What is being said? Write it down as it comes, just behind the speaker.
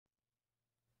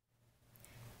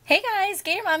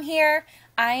guys, GatorMOM here.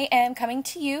 I am coming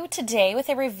to you today with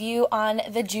a review on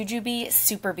the Jujube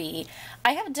Super Bee.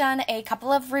 I have done a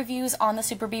couple of reviews on the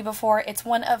Super Bee before. It's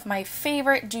one of my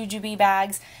favorite Jujube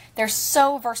bags. They're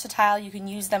so versatile. You can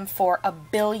use them for a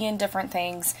billion different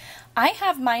things. I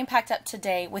have mine packed up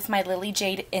today with my Lily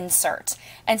Jade insert.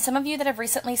 And some of you that have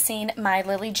recently seen my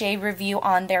Lily Jade review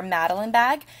on their Madeline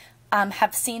bag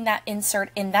have seen that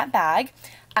insert in that bag.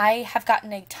 I have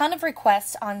gotten a ton of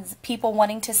requests on people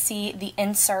wanting to see the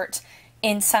insert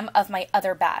in some of my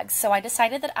other bags. So I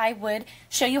decided that I would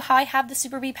show you how I have the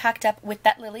Super Bee packed up with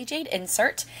that Lily Jade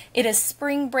insert. It is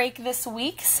spring break this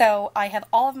week, so I have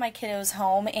all of my kiddos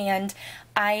home, and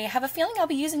I have a feeling I'll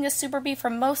be using this Super Bee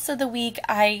for most of the week.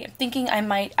 I'm thinking I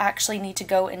might actually need to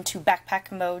go into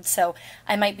backpack mode, so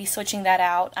I might be switching that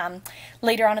out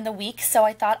later on in the week. So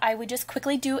I thought I would just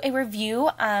quickly do a review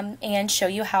and show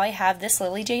you how I have this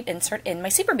Lily Jade insert in my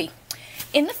Super Bee.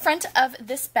 In the front of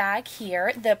this bag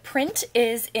here, the print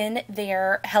is in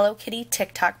their Hello Kitty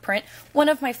TikTok print. One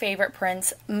of my favorite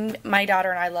prints. My daughter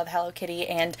and I love Hello Kitty,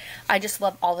 and I just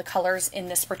love all the colors in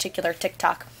this particular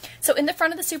TikTok. So in the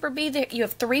front of the Super Bee, you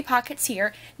have 3 pockets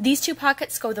here. These 2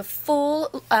 pockets go the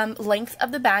full length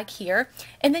of the bag here,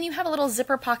 and then you have a little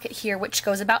zipper pocket here which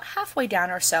goes about halfway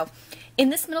down or so. In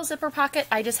this middle zipper pocket,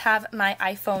 I just have my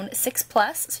iPhone 6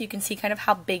 Plus, so you can see kind of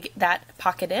how big that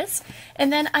pocket is.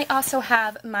 And then I also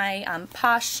have my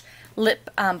Posh Lip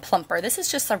Plumper. This is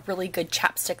just a really good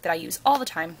chapstick that I use all the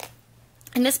time.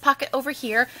 In this pocket over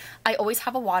here, I always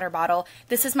have a water bottle.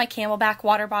 This is my Camelback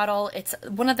water bottle. It's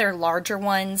one of their larger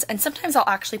ones, and sometimes I'll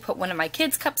actually put one of my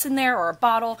kids' cups in there or a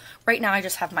bottle. Right now I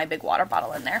just have my big water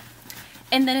bottle in there.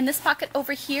 And then in this pocket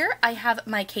over here, I have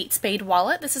my Kate Spade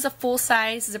wallet. This is a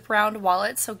full-size zip-around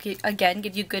wallet, so again,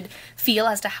 give you a good feel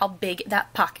as to how big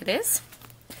that pocket is.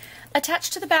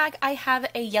 Attached to the bag, I have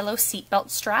a yellow seatbelt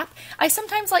strap. I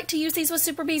sometimes like to use these with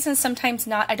Super Bees and sometimes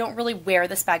not. I don't really wear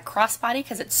this bag crossbody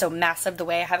because it's so massive the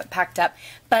way I have it packed up,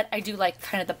 but I do like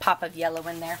kind of the pop of yellow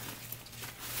in there.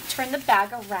 Turn the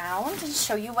bag around and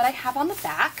show you what I have on the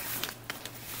back.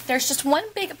 There's just one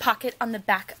big pocket on the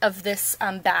back of this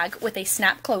bag with a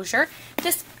snap closure.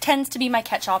 This tends to be my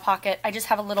catch-all pocket. I just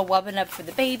have a little wub and nub for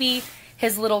the baby,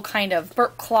 his little kind of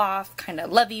burp cloth, kind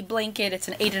of lovey blanket. It's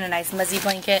an Aiden and I's Muzzy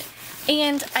blanket.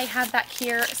 And I have back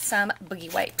here some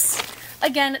boogie wipes.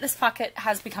 Again, this pocket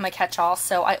has become a catch-all,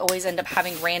 so I always end up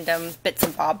having random bits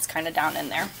and bobs kind of down in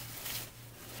there.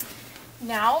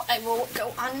 Now I will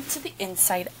go on to the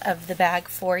inside of the bag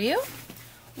for you.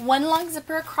 One long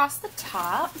zipper across the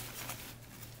top,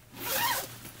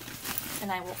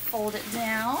 and I will fold it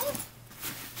down.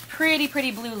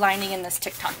 Pretty blue lining in this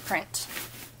TikTok print.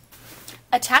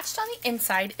 Attached on the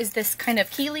inside is this kind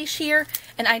of key leash here,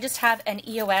 and I just have an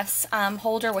EOS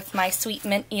holder with my Sweet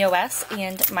Mint EOS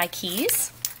and my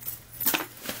keys.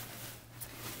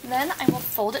 Then I will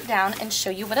fold it down and show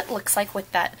you what it looks like with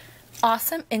that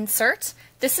awesome insert.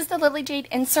 This is the Lily Jade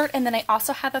insert, and then I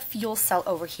also have a fuel cell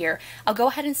over here. I'll go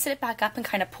ahead and sit it back up and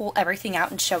kind of pull everything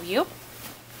out and show you.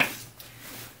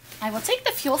 I will take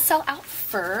the fuel cell out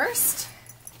first.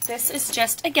 This is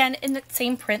just, again, in the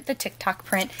same print, the TikTok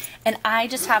print, and I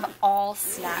just have all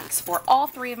snacks for all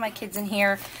 3 of my kids in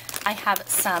here. I have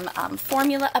some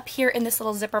formula up here in this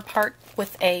little zipper part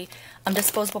with a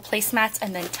disposable placemats,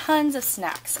 and then tons of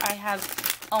snacks. I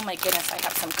have, oh my goodness, I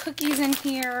have some cookies in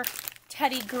here,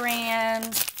 Teddy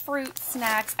Grand, fruit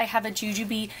snacks. I have a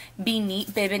Jujube Be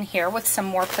Neat bib in here with some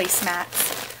more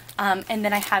placemats. And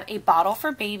then I have a bottle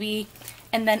for baby,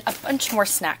 and then a bunch more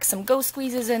snacks. Some Go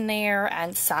Squeezes in there,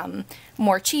 and some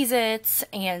more Cheez-Its,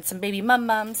 and some Baby Mum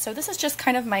Mums. So this is just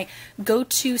kind of my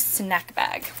go-to snack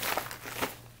bag.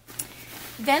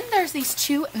 Then there's these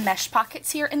 2 mesh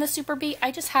pockets here in the Super Bee.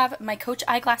 I just have my Coach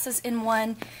eyeglasses in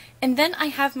one, and then I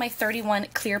have my 31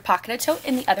 clear pocketed tote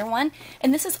in the other one.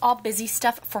 And this is all busy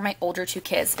stuff for my older 2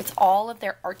 kids. It's all of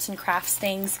their arts and crafts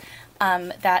things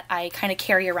that I kind of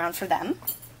carry around for them.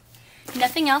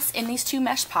 Nothing else in these 2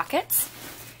 mesh pockets.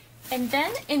 And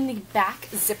then in the back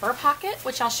zipper pocket,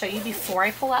 which I'll show you before I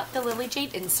pull out the Lily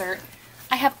Jade insert,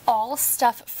 I have all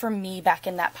stuff for me back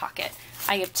in that pocket.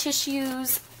 I have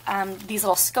tissues, these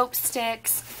little scope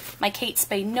sticks, my Kate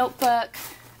Spade notebook,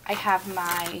 I have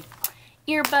my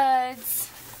earbuds,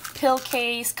 pill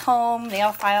case, comb,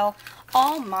 nail file,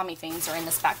 all mommy things are in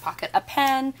this back pocket. A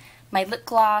pen, my lip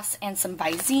gloss, and some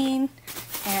Visine,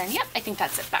 and yep, I think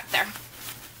that's it back there.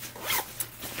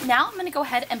 Now I'm going to go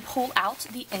ahead and pull out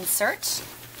the insert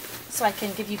so I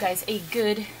can give you guys a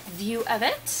good view of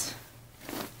it.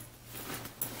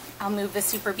 I'll move the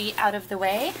Super Bee out of the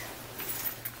way.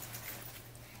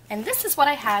 And this is what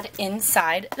I had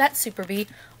inside that Super Bee,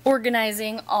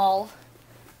 organizing all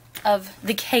of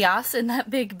the chaos in that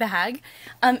big bag.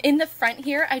 In the front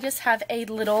here, I just have a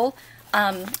little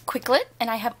Quicklет, and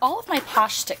I have all of my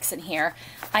Posh sticks in here.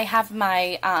 I have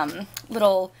my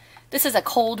this is a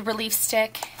cold relief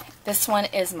stick. This one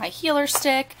is my healer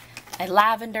stick, my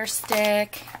lavender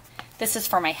stick. This is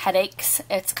for my headaches.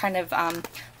 It's kind of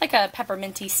like a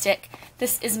pepperminty stick.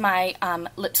 This is my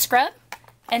lip scrub,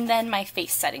 and then my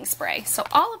face setting spray. So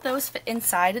all of those fit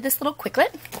inside of this little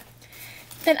Quicklет.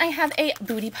 Then I have a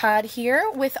booty pod here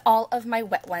with all of my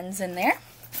wet ones in there.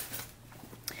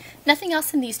 Nothing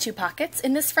else in these two pockets.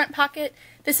 In this front pocket,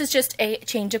 this is just a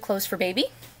change of clothes for baby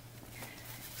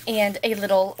and a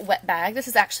little wet bag. This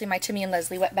is actually my Timmy and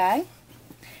Leslie wet bag.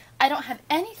 I don't have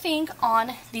anything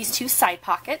on these two side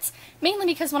pockets, mainly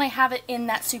because when I have it in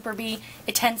that Super Bee,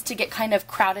 it tends to get kind of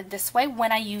crowded this way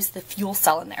when I use the fuel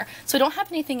cell in there. So I don't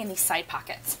have anything in these side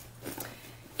pockets.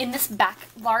 In this back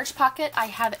large pocket, I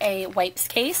have a wipes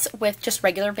case with just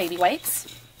regular baby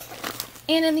wipes.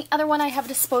 And in the other one, I have a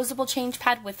disposable change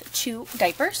pad with 2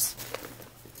 diapers.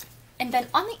 And then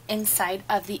on the inside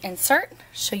of the insert,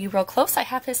 show you real close, I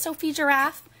have his Sophie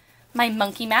Giraffe, my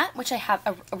monkey mat, which I have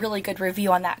a really good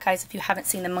review on that, guys, if you haven't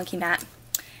seen the monkey mat.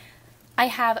 I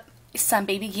have some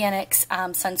Baby Organics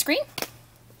sunscreen,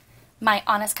 my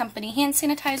Honest Company hand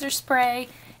sanitizer spray,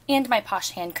 and my Posh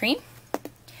hand cream.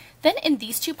 Then in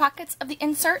these two pockets of the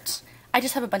insert, I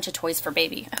just have a bunch of toys for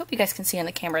baby. I hope you guys can see on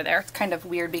the camera there. It's kind of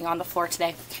weird being on the floor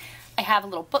today. I have a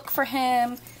little book for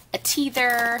him, a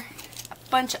teether, a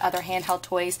bunch of other handheld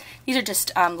toys. These are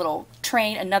just little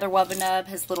train, another Wubba Nub,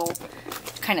 his little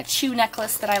kind of chew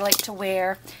necklace that I like to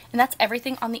wear. And that's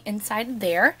everything on the inside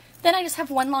there. Then I just have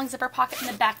one long zipper pocket in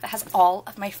the back that has all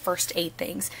of my first aid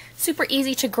things. Super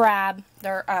easy to grab.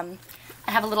 They're,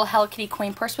 I have a little Hello Kitty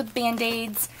coin purse with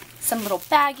Band-Aids, some little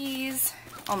baggies.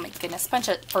 Oh my goodness, bunch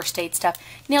of first aid stuff.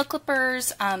 Nail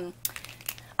clippers,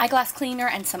 eyeglass cleaner,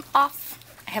 and some off.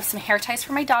 I have some hair ties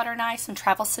for my daughter and I, some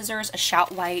travel scissors, a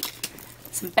Shout Light,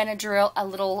 some Benadryl, a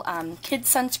little kid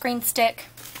sunscreen stick,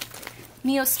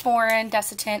 Neosporin,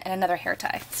 Desitin, and another hair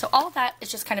tie. So all of that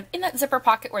is just kind of in that zipper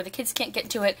pocket where the kids can't get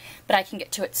to it, but I can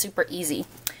get to it super easy.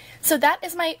 So that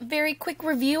is my very quick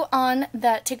review on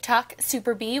the TikTok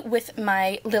Super Bee with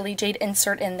my Lily Jade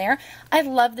insert in there. I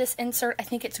love this insert. I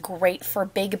think it's great for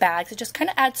big bags. It just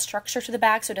kind of adds structure to the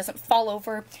bag so it doesn't fall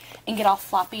over and get all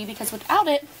floppy, because without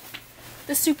it,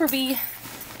 the Super Bee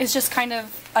is just kind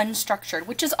of unstructured,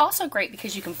 which is also great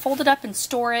because you can fold it up and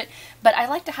store it, but I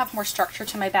like to have more structure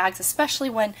to my bags, especially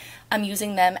when I'm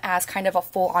using them as kind of a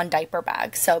full-on diaper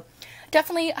bag. So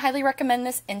definitely highly recommend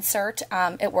this insert.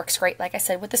 It works great, like I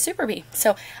said, with the Super Bee.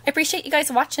 So I appreciate you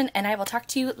guys watching, and I will talk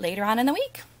to you later on in the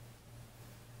week.